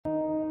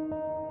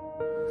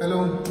Hello,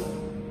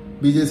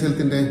 ബീജേസ്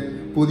ഹെൽത്തിന്റെ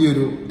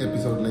പുതിയൊരു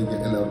എപ്പിസോഡിലേക്ക്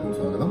എല്ലാവർക്കും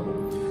സ്വാഗതം.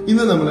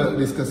 ഇന്ന് നമ്മൾ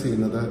ഡിസ്കസ്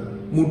ചെയ്യുന്നത്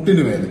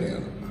മുട്ടിന്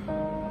വേദനയാണ്.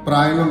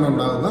 പ്രായം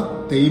കൊണ്ടുണ്ടാകുന്ന,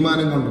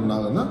 തേയ്മാനം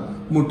കൊണ്ടുണ്ടാകുന്ന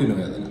മുട്ടിന്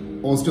വേദന.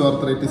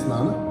 ഓസ്റ്റിയോആർത്രൈറ്റിസ്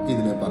എന്നാണ്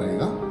ഇതിനെ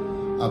പറയുക.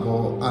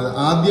 അപ്പോൾ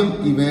ആദ്യം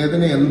ഈ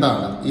വേദന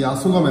എന്താണ്, ഈ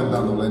അസുഖം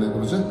എന്താണെന്നുള്ളതിനെ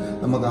കുറിച്ച്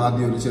നമുക്ക്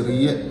ആദ്യം ഒരു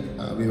ചെറിയ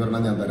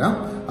വിവരണം ഞാൻ തരാം.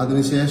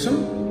 അതിനുശേഷം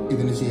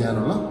ഇതിന്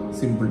ചെയ്യാനുള്ള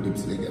സിമ്പിൾ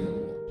ടിപ്സിലേക്ക് പോകും.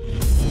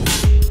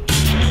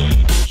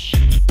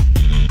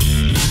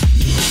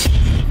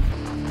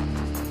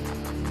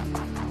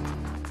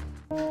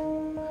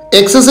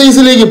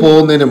 എക്സസൈസിലേക്ക്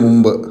പോകുന്നതിന്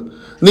മുമ്പ്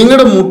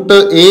നിങ്ങളുടെ മുട്ട്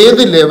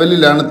ഏത്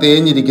ലെവലിലാണ്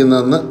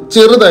തേഞ്ഞിരിക്കുന്നതെന്ന്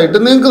ചെറുതായിട്ട്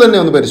നിങ്ങൾക്ക് തന്നെ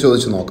ഒന്ന്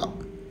പരിശോധിച്ച് നോക്കാം.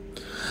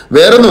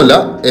 വേറൊന്നുമില്ല,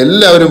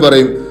 എല്ലാവരും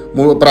പറയും,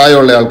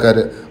 പ്രായമുള്ള ആൾക്കാർ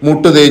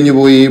മുട്ട്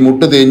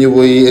തേഞ്ഞു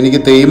പോയി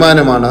എനിക്ക്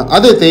തേയ്മാനമാണ്.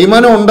 അതെ,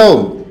 തേയ്മാനം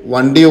ഉണ്ടാവും.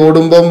 വണ്ടി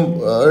ഓടുമ്പം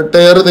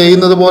ടയർ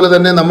തേയുന്നത് പോലെ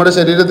തന്നെ നമ്മുടെ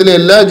ശരീരത്തിലെ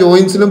എല്ലാ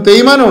ജോയിൻസിലും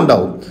തേയ്മാനം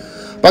ഉണ്ടാവും.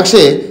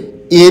 പക്ഷേ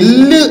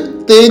എല്ല്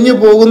തേഞ്ഞു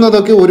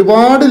പോകുന്നതൊക്കെ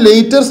ഒരുപാട്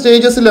ലേറ്റർ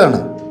സ്റ്റേജസിലാണ്.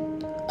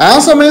 ആ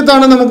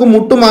സമയത്താണ് നമുക്ക്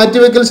മുട്ട്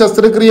മാറ്റിവെക്കൽ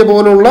ശസ്ത്രക്രിയ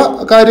പോലുള്ള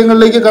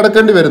കാര്യങ്ങളിലേക്ക്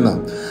കടക്കേണ്ടി വരുന്നത്.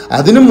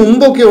 അതിനു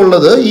മുമ്പൊക്കെ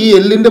ഉള്ളത് ഈ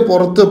എല്ലിൻ്റെ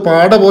പുറത്ത്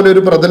പാട പോലെ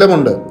ഒരു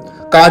പ്രതലമുണ്ട്,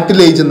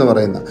 കാർട്ടിലേജ് എന്ന്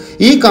പറയുന്ന.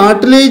 ഈ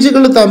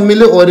കാർട്ടിലേജുകൾ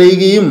തമ്മിൽ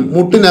ഒരയുകയും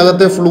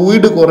മുട്ടിനകത്തെ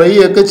ഫ്ലൂയിഡ്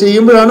കുറയുകയൊക്കെ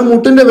ചെയ്യുമ്പോഴാണ്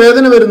മുട്ടിൻ്റെ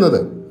വേദന വരുന്നത്.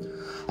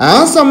 ആ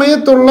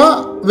സമയത്തുള്ള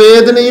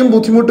വേദനയും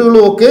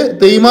ബുദ്ധിമുട്ടുകളും ഒക്കെ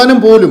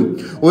തേയ്മാനം പോലും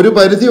ഒരു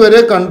പരിധി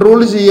വരെ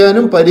കൺട്രോൾ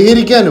ചെയ്യാനും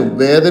പരിഹരിക്കാനും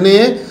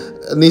വേദനയെ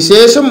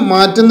നിശേഷം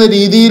മാറ്റുന്ന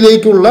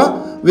രീതിയിലേക്കുള്ള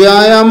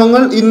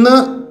വ്യായാമങ്ങൾ ഇന്ന്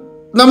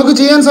നമുക്ക്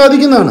ചെയ്യാൻ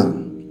സാധിക്കുന്നതാണ്.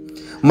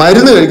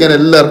 മരുന്ന് കഴിക്കാൻ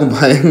എല്ലാവർക്കും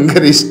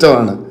ഭയങ്കര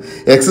ഇഷ്ടമാണ്.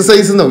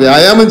 എക്സസൈസ്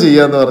വ്യായാമം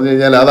ചെയ്യുക എന്ന് പറഞ്ഞു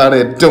കഴിഞ്ഞാൽ അതാണ്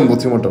ഏറ്റവും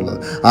ബുദ്ധിമുട്ടുള്ളത്.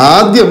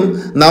 ആദ്യം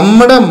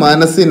നമ്മുടെ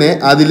മനസ്സിനെ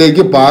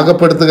അതിലേക്ക്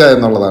പാകപ്പെടുത്തുക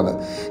എന്നുള്ളതാണ്.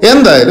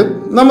 എന്തായാലും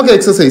നമുക്ക്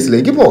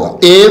എക്സസൈസിലേക്ക് പോകാം.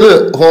 ഏത്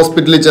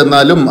ഹോസ്പിറ്റലിൽ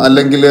ചെന്നാലും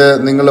അല്ലെങ്കിൽ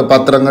നിങ്ങൾ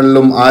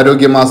പത്രങ്ങളിലും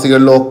ആരോഗ്യ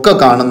മാസികളിലും ഒക്കെ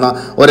കാണുന്ന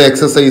ഒരു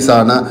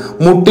എക്സസൈസാണ്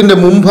മുട്ടിൻ്റെ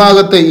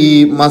മുൻഭാഗത്തെ ഈ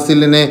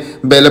മസിലിനെ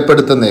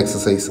ബലപ്പെടുത്തുന്ന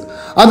എക്സസൈസ്.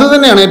 അത്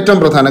തന്നെയാണ് ഏറ്റവും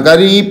പ്രധാനം.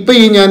 കാര്യം ഇപ്പം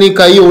ഞാൻ ഈ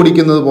കൈ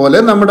ഓടിക്കുന്നത്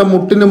പോലെ നമ്മുടെ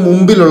മുട്ടിന്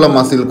മുമ്പിലുള്ള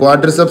മസിൽ,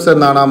 ക്വാഡ്രിസെപ്സ്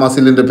എന്നാണ് ആ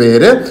മസിലിൻ്റെ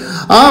പേര്.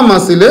 ആ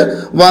മസിൽ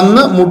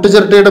വന്ന്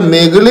മുട്ടുചിരട്ടയുടെ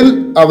മുകളിൽ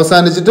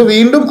അവസാനിച്ചിട്ട്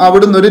വീണ്ടും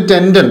അവിടുന്ന് ഒരു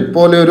ടെൻഡൻ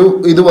പോലെ ഒരു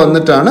ഇത്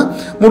വന്നിട്ടാണ്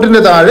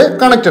മുട്ടിൻ്റെ താഴെ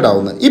കണക്റ്റഡ്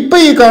ആവുന്നത്.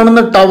 ഇപ്പം ഈ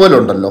കാണുന്ന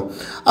ടവലുണ്ടല്ലോ,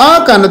 ആ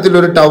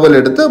കനത്തിലൊരു ടവൽ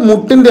എടുത്ത്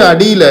മുട്ടിൻ്റെ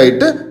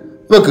അടിയിലായിട്ട്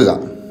വെക്കുക.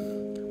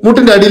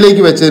 മുട്ടിൻ്റെ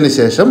അടിയിലേക്ക് വെച്ചതിന്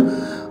ശേഷം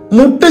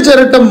മുട്ട്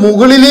ചിരട്ട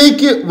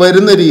മുകളിലേക്ക്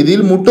വരുന്ന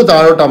രീതിയിൽ മുട്ട്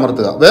താഴോട്ട്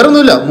അമർത്തുക.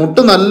 വേറൊന്നുമില്ല,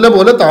 മുട്ട്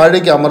നല്ലപോലെ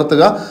താഴേക്ക്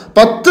അമർത്തുക.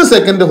 10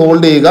 സെക്കൻഡ്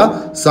ഹോൾഡ് ചെയ്യുക,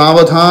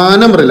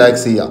 സാവധാനം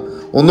റിലാക്സ് ചെയ്യുക.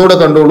 ഒന്നുകൂടെ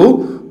കണ്ടോളൂ.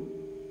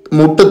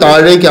 മുട്ട്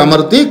താഴേക്ക്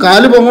അമർത്തി,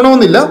 കാല്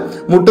പൊങ്ങണമെന്നില്ല,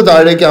 മുട്ട്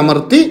താഴേക്ക്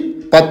അമർത്തി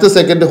 10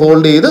 സെക്കൻഡ്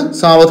ഹോൾഡ് ചെയ്ത്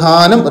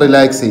സാവധാനം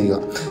റിലാക്സ് ചെയ്യുക.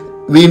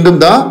 വീണ്ടും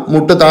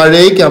മുട്ട്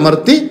താഴേക്ക്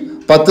അമർത്തി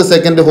 10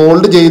 സെക്കൻഡ്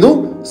ഹോൾഡ് ചെയ്തു,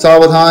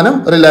 സാവധാനം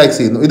റിലാക്സ്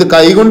ചെയ്യുന്നു. ഇത്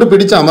കൈകൊണ്ട്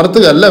പിടിച്ച്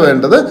അമർത്തുകയല്ല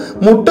വേണ്ടത്,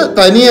 മുട്ട്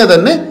തനിയെ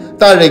തന്നെ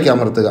താഴേക്ക്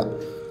അമർത്തുക.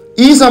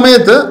 ഈ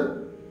സമയത്ത്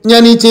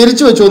ഞാൻ ഈ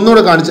ചെരിച്ചു വെച്ച്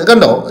ഒന്നുകൂടെ കാണിച്ചു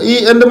കണ്ടോ, ഈ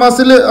എൻ്റെ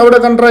മസിൽ അവിടെ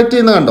കൺട്രാക്ട്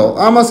ചെയ്യുന്ന കണ്ടോ,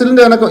 ആ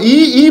മസിലിൻ്റെ അനക്കം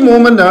ഈ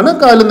മൂവ്മെൻ്റ് ആണ്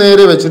കാല്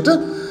നേരെ വെച്ചിട്ട്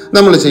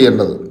നമ്മൾ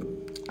ചെയ്യേണ്ടത്.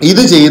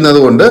 ഇത് ചെയ്യുന്നത്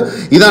കൊണ്ട്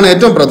ഇതാണ്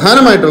ഏറ്റവും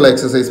പ്രധാനമായിട്ടുള്ള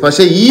എക്സസൈസ്.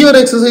 പക്ഷേ ഈ ഒരു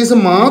എക്സസൈസ്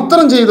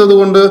മാത്രം ചെയ്തത്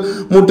കൊണ്ട്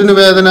മുട്ടിന്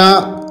വേദന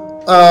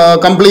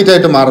കംപ്ലീറ്റ്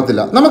ആയിട്ട്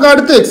മാറത്തില്ല. നമുക്ക്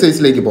അടുത്ത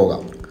എക്സസൈസിലേക്ക്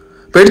പോകാം.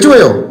 പേടിച്ചു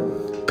പോയോ?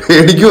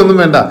 പേടിക്കൊന്നും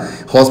വേണ്ട,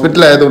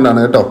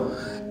 ഹോസ്പിറ്റലായതുകൊണ്ടാണ് കേട്ടോ.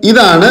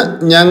 ഇതാണ്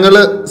ഞങ്ങൾ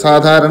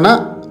സാധാരണ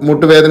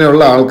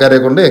മുട്ടുവേദനയുള്ള ആൾക്കാരെ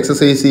കൊണ്ട്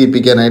എക്സസൈസ്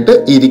ചെയ്യിപ്പിക്കാനായിട്ട്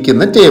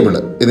ഇരിക്കുന്ന ടേബിൾ.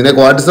 ഇതിനെ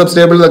ക്വാഡ്രിസെപ്സ്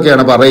ടേബിൾ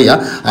എന്നൊക്കെയാണ്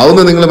പറയുക.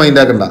 അതൊന്നും നിങ്ങൾ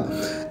മൈൻഡാക്കണ്ട.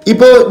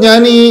 ഇപ്പോൾ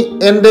ഞാൻ ഈ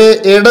എൻ്റെ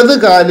ഇടത്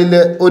കാലിൽ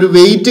ഒരു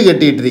വെയിറ്റ്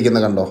കെട്ടിയിട്ടിരിക്കുന്ന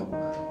കണ്ടോ,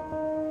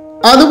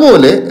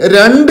 അതുപോലെ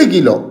 2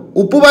 കിലോ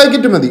ഉപ്പ്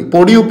പാക്കറ്റ് മതി,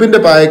 പൊടി ഉപ്പിൻ്റെ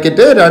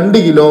പാക്കറ്റ്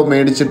 2 കിലോ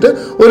മേടിച്ചിട്ട്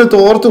ഒരു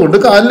തോർത്ത് കൊണ്ട്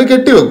കാലിൽ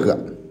കെട്ടിവെക്കുക.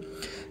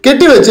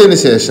 കെട്ടിവെച്ചതിന്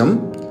ശേഷം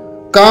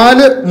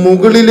കാല്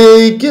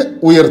മുകളിലേക്ക്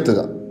ഉയർത്തുക.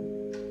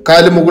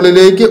 കാല്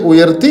മുകളിലേക്ക്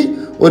ഉയർത്തി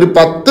ഒരു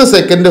 10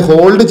 സെക്കൻഡ്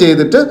ഹോൾഡ്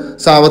ചെയ്തിട്ട്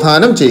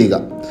സാവധാനം ചെയ്യുക.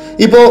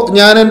 ഇപ്പോൾ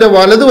ഞാൻ എൻ്റെ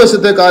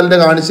വലതുവശത്തെ കാലിൻ്റെ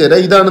കാണിച്ചു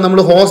തരാം. ഇതാണ് നമ്മൾ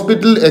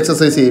ഹോസ്പിറ്റൽ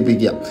എക്സസൈസ്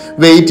ചെയ്യിപ്പിക്കുക.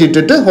 വെയിറ്റ്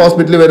ഇട്ടിട്ട്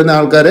ഹോസ്പിറ്റലിൽ വരുന്ന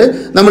ആൾക്കാരെ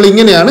നമ്മൾ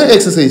ഇങ്ങനെയാണ്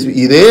എക്സസൈസ്.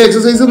 ഇതേ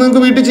എക്സസൈസ്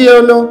നിങ്ങൾക്ക് വീട്ടിൽ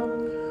ചെയ്യാമല്ലോ.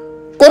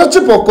 കുറച്ച്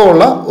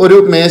പൊക്കമുള്ള ഒരു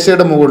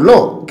മേശയുടെ മുകളിലോ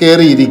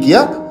കയറിയിരിക്കുക,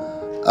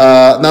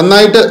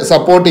 നന്നായിട്ട്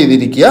സപ്പോർട്ട്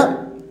ചെയ്തിരിക്കുക.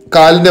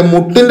 കാലിൻ്റെ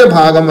മുട്ടിൻ്റെ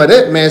ഭാഗം വരെ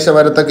മേശ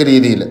വരത്തക്ക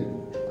രീതിയിൽ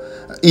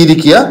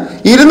ഇരിക്കുക.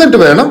 ഇരുന്നിട്ട്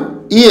വേണം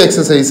ഈ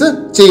എക്സസൈസ്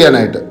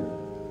ചെയ്യാനായിട്ട്.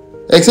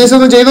 എക്സസൈസ്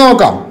ഒന്ന് ചെയ്ത്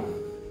നോക്കാം.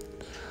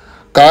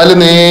 കാല്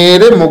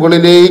നേരെ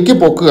മുകളിലേക്ക്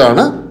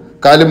പൊക്കുകയാണ്.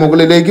 കാല്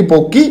മുകളിലേക്ക്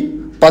പൊക്കി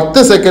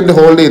 10 സെക്കൻഡ്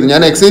ഹോൾഡ് ചെയ്ത്,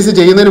 ഞാൻ എക്സസൈസ്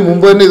ചെയ്യുന്നതിന്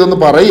മുമ്പ് തന്നെ ഇതൊന്ന്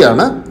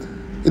പറയുകയാണ്.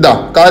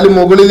 കാല്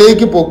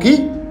മുകളിലേക്ക് പൊക്കി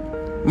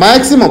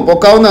മാക്സിമം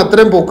പൊക്കാവുന്ന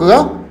അത്രയും പൊക്കുക.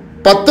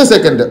 10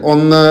 സെക്കൻഡ്,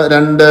 1,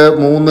 2,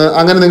 3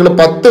 അങ്ങനെ നിങ്ങൾ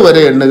 10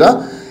 വരെ എണ്ണുക.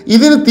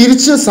 ഇതിന്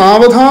തിരിച്ച്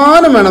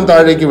സാവധാനം വേണം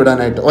താഴേക്ക്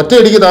വിടാനായിട്ട്.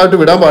 ഒറ്റയടിക്ക് താഴോട്ട്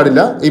വിടാൻ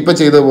പാടില്ല. ഇപ്പം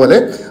ചെയ്തതുപോലെ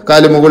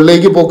കാല്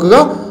മുകളിലേക്ക് പൊക്കുക,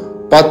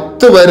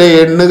 10 വരെ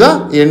എണ്ണുക.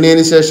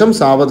 എണ്ണിയതിന് ശേഷം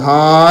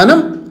സാവധാനം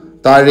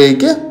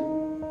താഴേക്ക്,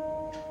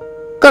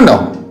 കണ്ടോ,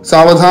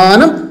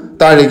 സാവധാനം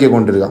താഴേക്ക്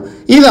കൊണ്ടുവരിക.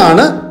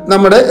 ഇതാണ്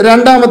നമ്മുടെ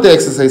രണ്ടാമത്തെ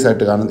എക്സസൈസ്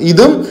ആയിട്ട് കാണുന്നത്.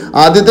 ഇതും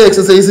ആദ്യത്തെ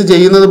എക്സസൈസ്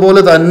ചെയ്യുന്നത്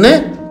പോലെ തന്നെ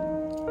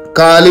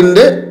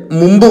കാലിൻ്റെ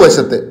മുമ്പ്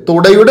വശത്തെ,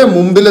 തുടയുടെ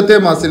മുമ്പിലത്തെ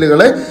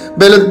മസിലുകളെ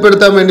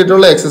ബലപ്പെടുത്താൻ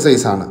വേണ്ടിയിട്ടുള്ള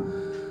എക്സസൈസ് ആണ്.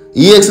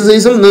 ഈ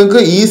എക്സസൈസും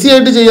നിങ്ങൾക്ക് ഈസി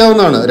ആയിട്ട്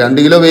ചെയ്യാവുന്നതാണ്.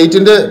 2 കിലോ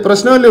വെയിറ്റിൻ്റെ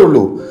പ്രശ്നമല്ലേ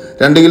ഉള്ളൂ.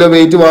 2 കിലോ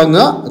വെയിറ്റ്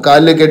വാങ്ങുക,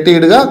 കാലിൽ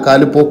കെട്ടിയിടുക,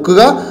 കാല്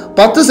പൊക്കുക,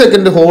 10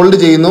 സെക്കൻഡ് ഹോൾഡ്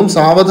ചെയ്യുന്നതും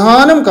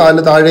സാവധാനം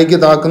കാല് താഴേക്ക്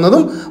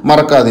താക്കുന്നതും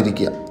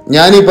മറക്കാതിരിക്കുക.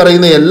 ഞാൻ ഈ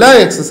പറയുന്ന എല്ലാ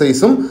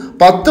എക്സസൈസും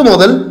 10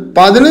 മുതൽ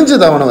 15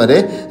 തവണ വരെ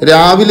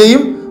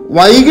രാവിലെയും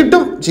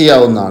വൈകിട്ടും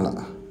ചെയ്യാവുന്നതാണ്.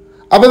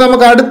 അപ്പോൾ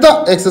നമുക്ക് അടുത്ത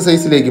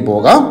എക്സസൈസിലേക്ക്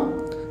പോകാം.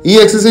 ഈ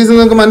എക്സസൈസ്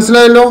നിങ്ങൾക്ക്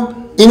മനസ്സിലായല്ലോ.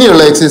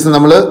 ഇനിയുള്ള എക്സസൈസ്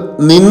നമ്മൾ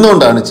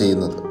നിന്നുകൊണ്ടാണ്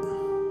ചെയ്യുന്നത്.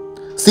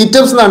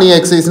 സിറ്റപ്സ് എന്നാണ് ഈ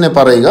എക്സസൈസിനെ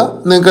പറയുക.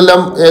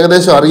 നിങ്ങൾക്കെല്ലാം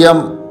ഏകദേശം അറിയാം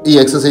ഈ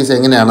എക്സസൈസ്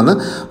എങ്ങനെയാണെന്ന്.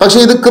 പക്ഷേ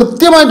ഇത്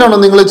കൃത്യമായിട്ടാണോ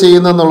നിങ്ങൾ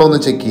ചെയ്യുന്നതെന്നുള്ളതൊന്ന്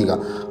ചെക്ക് ചെയ്യുക.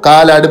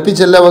 കാല്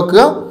അടുപ്പിച്ചല്ല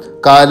വെക്കുക,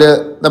 കാല്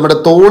നമ്മുടെ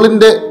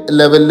തോളിൻ്റെ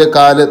ലെവലിൽ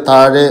കാല്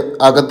താഴെ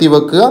അകത്തി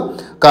വെക്കുക,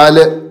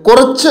 കാല്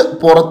കുറച്ച്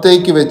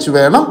പുറത്തേക്ക് വെച്ച്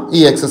വേണം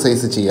ഈ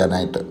എക്സസൈസ്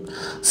ചെയ്യാനായിട്ട്.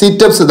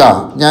 സിറ്റപ്സ് ഇതാ,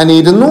 ഞാൻ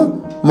ഇരുന്നു,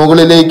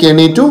 മുകളിലേക്ക്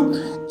എണീറ്റു.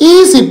 ഈ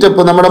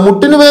സിറ്റപ്പ് നമ്മുടെ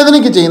മുട്ടിന്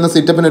വേദനയ്ക്ക് ചെയ്യുന്ന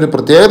സിറ്റപ്പിന് ഒരു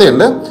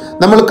പ്രത്യേകതയുണ്ട്.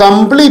 നമ്മൾ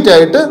കംപ്ലീറ്റ്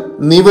ആയിട്ട്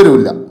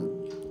നിവരില്ല.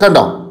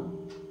 കണ്ടോ,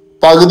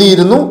 പകുതി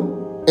ഇരുന്നു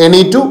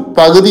എണീറ്റു,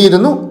 പകുതി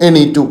ഇരുന്നു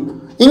എണീറ്റു.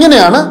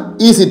 ഇങ്ങനെയാണ്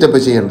ഈ സിറ്റപ്പ്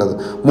ചെയ്യേണ്ടത്.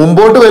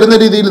 മുമ്പോട്ട് വരുന്ന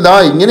രീതിയിൽ ഇതാ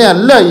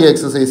ഇങ്ങനെയല്ല ഈ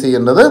എക്സസൈസ്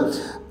ചെയ്യേണ്ടത്.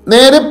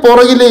 നേരെ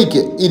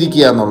പുറകിലേക്ക്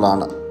ഇരിക്കുക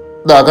എന്നുള്ളതാണ്.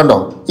 ഇതാ കണ്ടോ,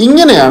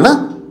 ഇങ്ങനെയാണ്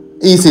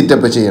ഈ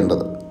സിറ്റപ്പ്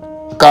ചെയ്യേണ്ടത്.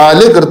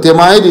 കാല്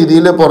കൃത്യമായ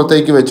രീതിയിൽ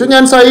പുറത്തേക്ക് വെച്ചു.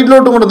 ഞാൻ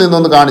സൈഡിലോട്ടും കൂടെ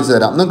നിന്നൊന്ന് കാണിച്ചു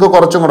തരാം, നിങ്ങൾക്ക്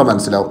കുറച്ചും കൂടെ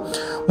മനസ്സിലാവും.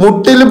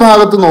 മുട്ടിൽ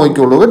ഭാഗത്ത്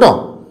നോക്കിക്കോളൂ കേട്ടോ.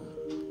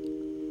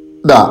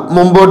 ഇതാ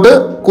മുമ്പോട്ട്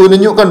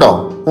കുനിഞ്ഞു, കണ്ടോ,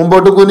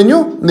 മുമ്പോട്ട് കുനിഞ്ഞു,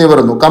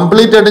 നിവർന്നു.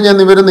 കംപ്ലീറ്റ് ആയിട്ട് ഞാൻ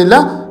നിവരുന്നില്ല,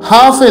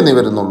 ഹാഫേ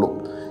നിവരുന്നുള്ളൂ.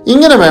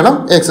 ഇങ്ങനെ വേണം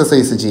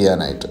എക്സസൈസ്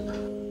ചെയ്യാനായിട്ട്.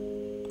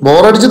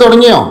 ബോറടിച്ച്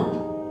തുടങ്ങിയോ?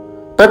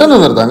 പെട്ടെന്ന്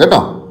നിർത്താം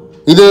കേട്ടോ.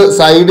 ഇത്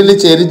സൈഡിൽ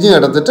ചെരിഞ്ഞ്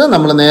കിടത്തിട്ട്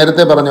നമ്മൾ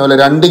നേരത്തെ പറഞ്ഞ പോലെ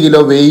 2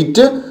 കിലോ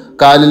വെയിറ്റ്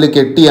കാലിൽ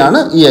കെട്ടിയാണ്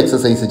ഈ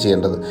എക്സസൈസ്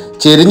ചെയ്യേണ്ടത്.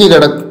 ചെരിഞ്ഞ്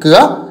കിടക്കുക,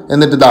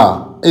 എന്നിട്ട് ഇതാ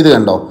ഇത്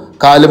കണ്ടോ,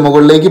 കാല്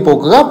മുകളിലേക്ക്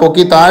പൊക്കുക.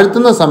 പൊക്കി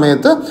താഴ്ത്തുന്ന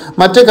സമയത്ത്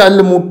മറ്റേ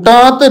കാലിൽ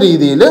മുട്ടാത്ത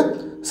രീതിയിൽ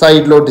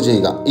സൈഡിലോട്ട്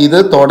ചെയ്യുക. ഇത്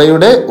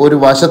തൊടയുടെ ഒരു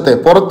വശത്തെ,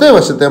 പുറത്തെ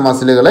വശത്തെ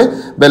മസിലുകളെ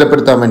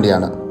ബലപ്പെടുത്താൻ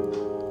വേണ്ടിയാണ്.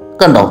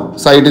 കണ്ടോ,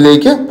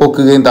 സൈഡിലേക്ക്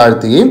പൊക്കുകയും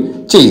താഴ്ത്തുകയും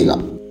ചെയ്യുക.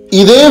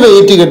 ഇതേ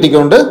വെയിറ്റ്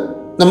കെട്ടിക്കൊണ്ട്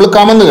നമ്മൾ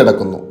കമന്ന്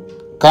കിടക്കുന്നു.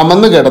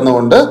 കമന്ന്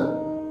കിടന്നുകൊണ്ട്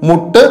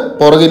മുട്ട്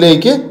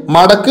പുറകിലേക്ക്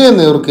മടക്കുകയും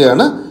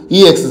നീർക്കുകയാണ് ഈ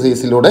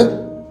എക്സസൈസിലൂടെ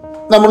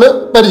നമ്മൾ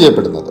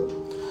പരിചയപ്പെടുന്നത്.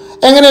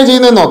 എങ്ങനെയാണ്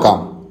ചെയ്യുന്നത് നോക്കാം.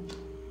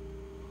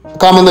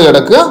 കമന്ന്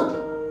കിടക്കുക,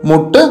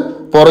 മുട്ട്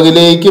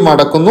പുറകിലേക്ക്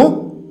മടക്കുന്നു,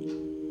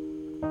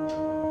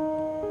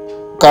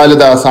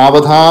 കാലിത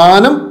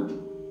സാവധാനം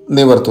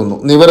നിവർത്തുന്നു.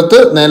 നിവർത്ത്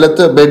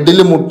നിലത്ത് ബെഡിൽ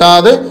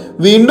മുട്ടാതെ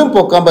വീണ്ടും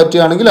പൊക്കാൻ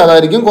പറ്റുകയാണെങ്കിൽ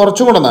അതായിരിക്കും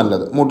കുറച്ചും കൂടെ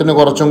നല്ലത്, മുട്ടിന്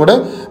കുറച്ചും കൂടെ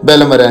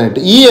ബലം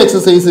വരാനായിട്ട്. ഈ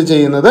എക്സസൈസ്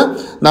ചെയ്യുന്നത്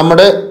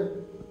നമ്മുടെ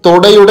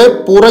തുടയുടെ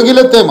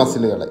പുറകിലത്തെ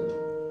മസിലുകളെ,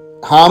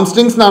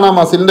 ഹാംസ്ട്രിങ്സ് എന്നാണ് ആ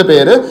മസിലിൻ്റെ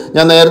പേര്.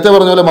 ഞാൻ നേരത്തെ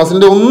പറഞ്ഞ പോലെ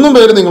മസിലിൻ്റെ ഒന്നും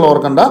പേര് നിങ്ങൾ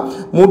ഓർക്കണ്ട,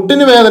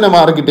 മുട്ടിന് വേദന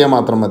മാറി കിട്ടിയാൽ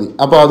മാത്രം മതി.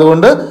 അപ്പോൾ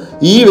അതുകൊണ്ട്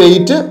ഈ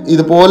വെയിറ്റ്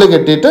ഇതുപോലെ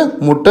കെട്ടിയിട്ട്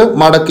മുട്ട്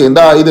മടക്കി,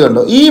 എന്താ ഇത്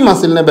കണ്ടോ, ഈ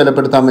മസിലിനെ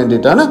ബലപ്പെടുത്താൻ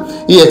വേണ്ടിയിട്ടാണ്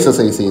ഈ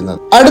എക്സസൈസ് ചെയ്യുന്നത്.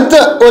 അടുത്ത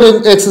ഒരു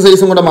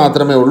എക്സസൈസും കൂടെ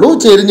മാത്രമേ ഉള്ളൂ.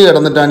 ചെരിഞ്ഞ്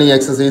കിടന്നിട്ടാണ് ഈ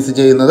എക്സസൈസ്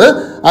ചെയ്യുന്നത്.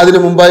 അതിന്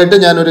മുമ്പായിട്ട്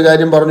ഞാനൊരു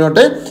കാര്യം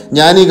പറഞ്ഞോട്ടെ.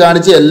 ഞാൻ ഈ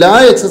കാണിച്ച എല്ലാ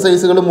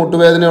എക്സസൈസുകളും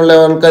മുട്ടുവേദനയുള്ള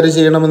ആൾക്കാർ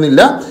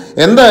ചെയ്യണമെന്നില്ല.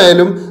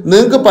 എന്തായാലും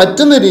നിങ്ങൾക്ക്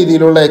പറ്റുന്ന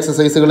രീതിയിലുള്ള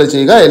എക്സസൈസുകൾ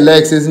ചെയ്യുക. എല്ലാ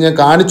എക്സസൈസും ഞാൻ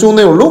കാണിച്ചു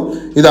എന്നേ ഉള്ളൂ.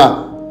 ഇതാ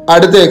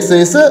അടുത്ത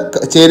എക്സസൈസ്,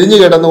 ചെരിഞ്ഞ്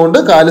കിടന്നുകൊണ്ട്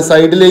കാല്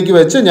സൈഡിലേക്ക്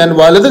വെച്ച്, ഞാൻ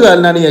വലത്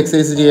കാലിനാണ് ഈ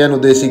എക്സസൈസ് ചെയ്യാൻ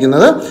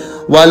ഉദ്ദേശിക്കുന്നത്.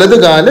 വലത്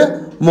കാല്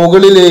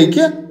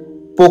മുകളിലേക്ക്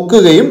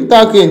പൊക്കുകയും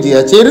താക്കുകയും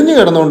ചെയ്യുക. ചെരിഞ്ഞ്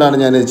കിടന്നുകൊണ്ടാണ്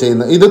ഞാനിത്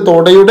ചെയ്യുന്നത്. ഇത്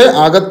തൊടയുടെ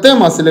അകത്തെ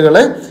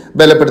മസിലുകളെ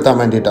ബലപ്പെടുത്താൻ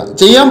വേണ്ടിയിട്ടാണ്.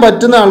 ചെയ്യാൻ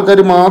പറ്റുന്ന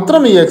ആൾക്കാർ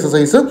മാത്രം ഈ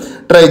എക്സസൈസ്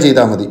ട്രൈ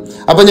ചെയ്താൽ മതി.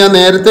 അപ്പം ഞാൻ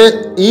നേരത്തെ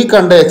ഈ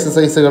കണ്ട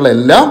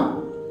എക്സസൈസുകളെല്ലാം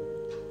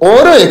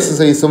ഓരോ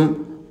എക്സസൈസും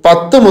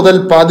 10 മുതൽ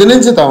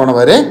 15 തവണ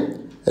വരെ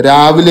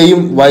രാവിലെയും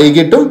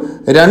വൈകിട്ടും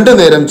 2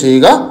 നേരം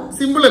ചെയ്യുക.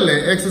 സിമ്പിൾ അല്ലേ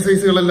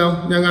എക്സസൈസുകളെല്ലാം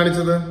ഞാൻ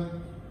കാണിച്ചത്?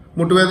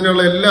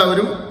 മുട്ടുവേദനയുള്ള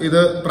എല്ലാവരും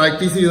ഇത്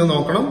പ്രാക്ടീസ് ചെയ്ത്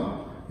നോക്കണം.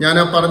 ഞാൻ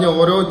ആ പറഞ്ഞ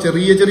ഓരോ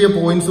ചെറിയ ചെറിയ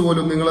പോയിന്റ്സ്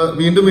പോലും നിങ്ങൾ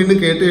വീണ്ടും വീണ്ടും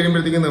കേട്ട്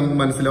കഴിയുമ്പോഴത്തേക്കും നമുക്ക്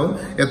മനസ്സിലാവും.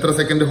 എത്ര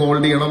സെക്കൻഡ്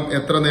ഹോൾഡ് ചെയ്യണം,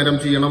 എത്ര നേരം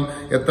ചെയ്യണം,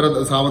 എത്ര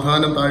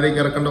സാവധാനം താഴേക്ക്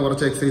ഇറക്കേണ്ട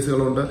കുറച്ച്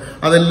എക്സസൈസുകളുണ്ട്.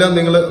 അതെല്ലാം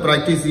നിങ്ങൾ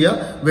പ്രാക്ടീസ്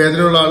ചെയ്യുക.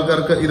 വേദനയുള്ള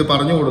ആൾക്കാർക്ക് ഇത്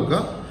പറഞ്ഞു കൊടുക്കുക.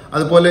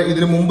 അതുപോലെ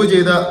ഇതിനു മുമ്പ്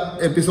ചെയ്ത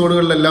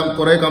എപ്പിസോഡുകളിലെല്ലാം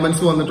കുറെ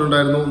കമന്റ്സ്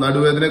വന്നിട്ടുണ്ടായിരുന്നു,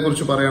 നടുവേദനയെ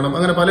കുറിച്ച് പറയണം,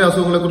 അങ്ങനെ പല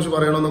അസുഖങ്ങളെ കുറിച്ച്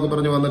പറയണം എന്നൊക്കെ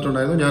പറഞ്ഞ്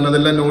വന്നിട്ടുണ്ടായിരുന്നു. ഞാൻ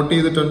അതെല്ലാം നോട്ട്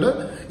ചെയ്തിട്ടുണ്ട്.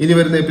 ഇനി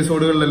വരുന്ന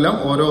എപ്പിസോഡുകളിലെല്ലാം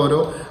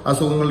ഓരോ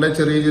അസുഖങ്ങളുടെ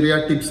ചെറിയ ചെറിയ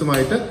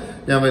ടിപ്സുമായിട്ട്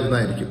ഞാൻ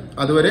വരുന്നതായിരിക്കും.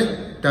 അതുവരെ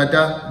ടാറ്റ,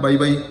 ബൈ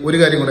ബൈ. ഒരു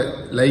കാര്യം കൂടെ,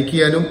 ലൈക്ക്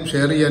ചെയ്യാനും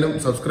ഷെയർ ചെയ്യാനും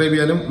സബ്സ്ക്രൈബ്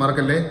ചെയ്യാനും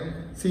മറക്കല്ലേ.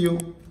 C U.